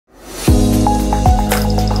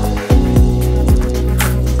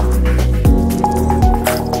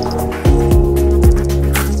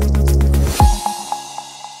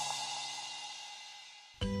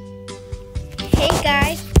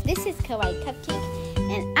cake,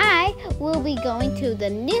 and I will be going to the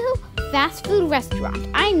new fast food restaurant.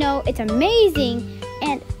 I know it's amazing,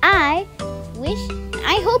 and I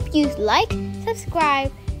hope you like,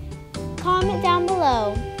 subscribe, comment down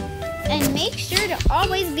below, and make sure to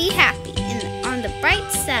always be happy and on the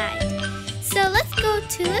bright side. So let's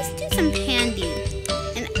do some candy,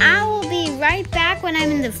 and I will be right back when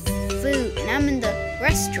I'm in the food and I'm in the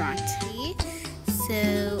restaurant.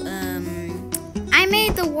 So I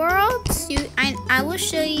made the world. I will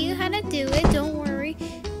show you how to do it. Don't worry.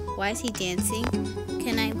 Why is he dancing?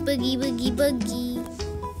 Can I boogie boogie boogie?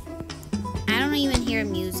 I don't even hear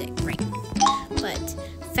music right now. But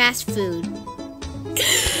fast food.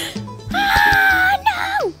 Ah,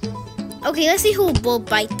 no! Okay, let's see who will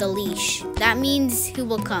bite the leash. That means who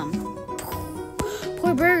will come.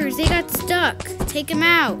 Poor burgers, they got stuck. Take them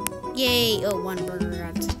out. Yay. Oh, one burger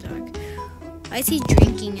got stuck. Why is he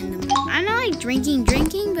drinking in the middle? I don't like drinking,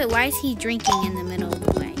 but why is he drinking in the middle of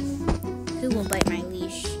the way? Who will bite my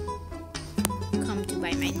leash? Come to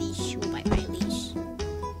bite my leash. Who will bite my leash?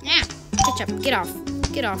 Yeah. Ketchup, get off.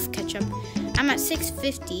 Get off, Ketchup. I'm at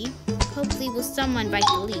 650. Hopefully will someone bite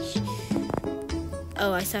the leash.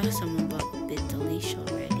 Oh, I saw someone bit the leash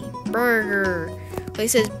already. Burger. Oh, it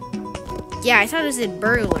says, yeah, I thought it said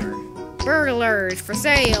burglar. Burglars for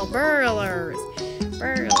sale. Burglars.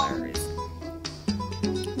 Burglars.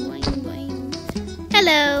 Boing, boing.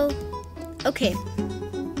 Hello. Okay.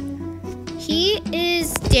 He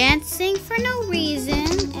is dancing for no reason,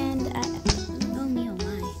 and oh me, oh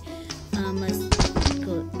my. Let's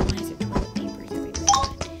go. Why is there toilet paper everywhere?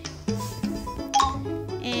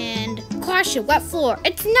 And caution, wet floor.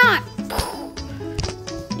 It's not.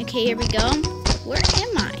 Okay, here we go. Where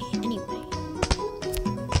am I anyway?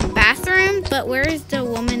 Bathroom, but where is the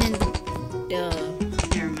woman in the?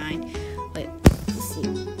 Never mind. Wait,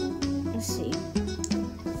 let's see.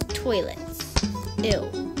 Toilets. Ew.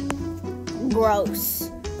 Gross.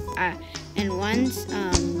 And one's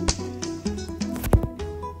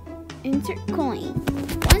insert coin.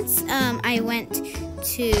 Once I went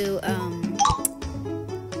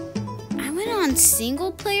on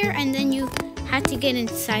single player, and then you had to get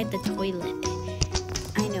inside the toilet.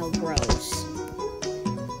 I know, gross.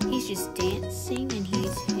 He's just dancing, and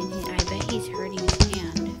I bet he's hurting his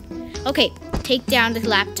hand. Okay, take down the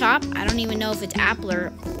laptop. I don't even know if it's Apple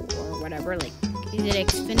or whatever. Like, is it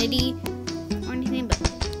Xfinity or anything? But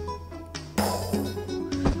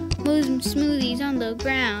smoothies on the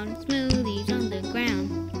ground. Smoothies on the ground.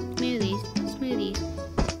 Smoothies.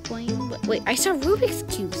 Boing. Wait, I saw Rubik's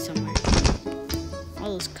Cube somewhere.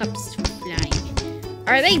 All those cups flying.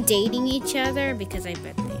 Are they dating each other? Because I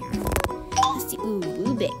bet they are. Let's see. Ooh,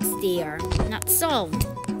 Rubik's. They are not solved.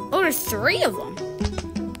 Oh, there's 3 of them.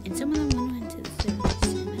 And some of them went into the food.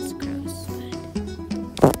 And that's gross.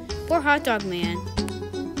 But poor hot dog man.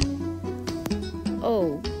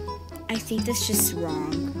 Oh, I think that's just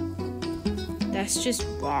wrong. That's just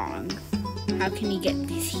wrong. How can he get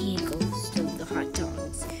this? He goes to the hot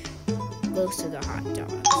dogs. Goes to the hot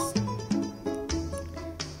dogs.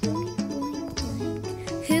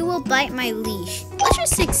 Who will bite my leash? Let's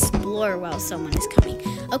just explore while someone is coming.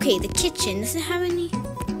 Okay, the kitchen. Does it have any?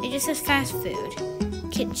 It just says fast food.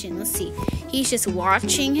 Kitchen. Let's see. He's just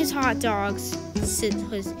watching his hot dogs. Did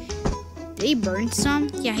he burn some?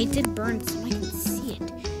 Yeah, he did burn some. I can see it.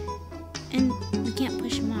 And we can't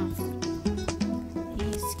push him off.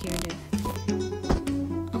 He's scared of.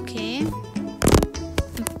 Okay.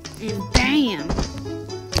 And bam.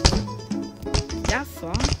 Did that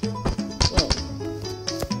fall? Whoa.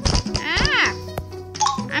 Ah!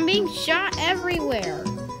 I'm being shot everywhere.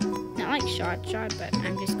 Not like shot, but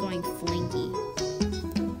I'm just going flinky.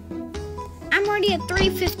 I'm already at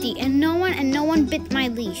 350 and no one bit my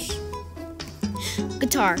leash.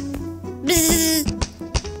 Guitar. Bzzz.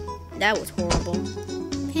 That was horrible.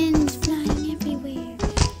 Pins flying everywhere.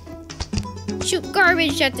 Shoot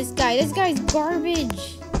garbage at this guy. This guy's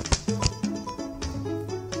garbage.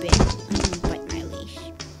 Bit. I'm gonna bite my leash.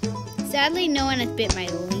 Sadly, no one has bit my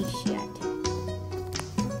leash yet.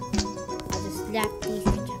 I'll just slap these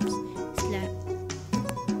ketchups. Slap.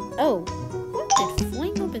 Oh, what did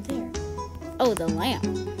fling over there? Oh, the lamp.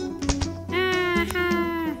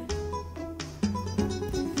 Aha!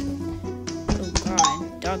 Oh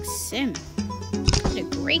God, Dog Sim. What a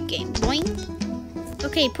great game. Boing.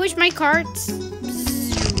 Okay, push my carts.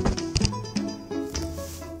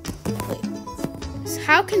 Wait.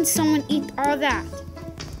 How can someone eat all that?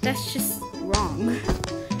 That's just wrong.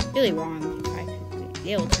 Really wrong.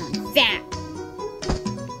 They'll turn fat.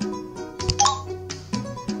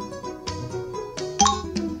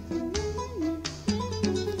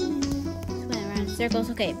 Swim around in circles.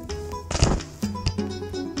 Okay.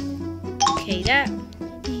 Okay, that.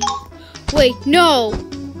 Wait, no!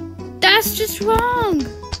 That's just wrong!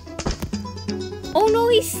 Oh no,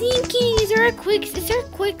 he's sinking! Is there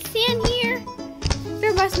quicksand here?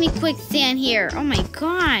 There must be quicksand here. Oh my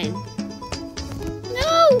god.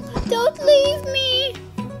 No! Don't leave me!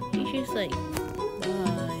 He's just like,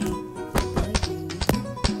 bye.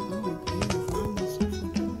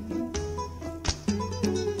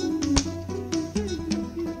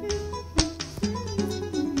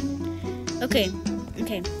 Okay,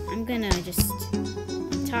 I'm gonna just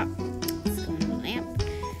on top. Let's go on the lamp.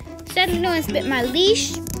 Sadly, no one bit my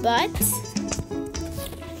leash, but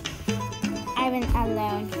I've been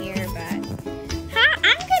alone here. But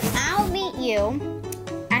I'll meet you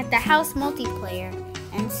at the house multiplayer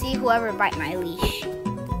and see whoever bite my leash.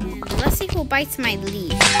 And let's see who bites my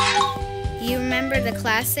leash. You remember the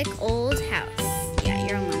classic old house? Yeah,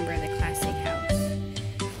 you remember the classic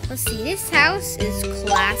house. Let's see. This house is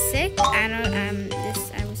classic.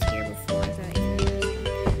 I was here before.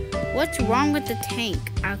 What's wrong with the tank?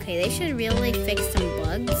 Okay, they should really fix some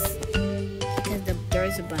bugs because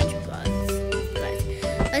there's a bunch of bugs.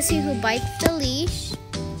 But let's see who bites the leash.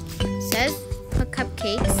 It says for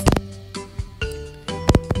cupcakes.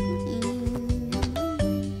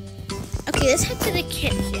 Okay, let's head to the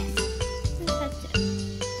kitchen.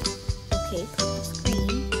 Okay, purple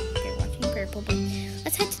screen. They're watching purple, but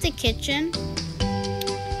let's head to the kitchen.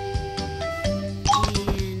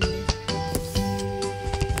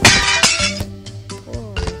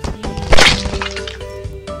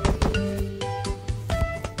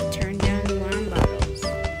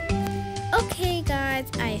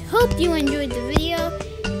 I hope you enjoyed the video.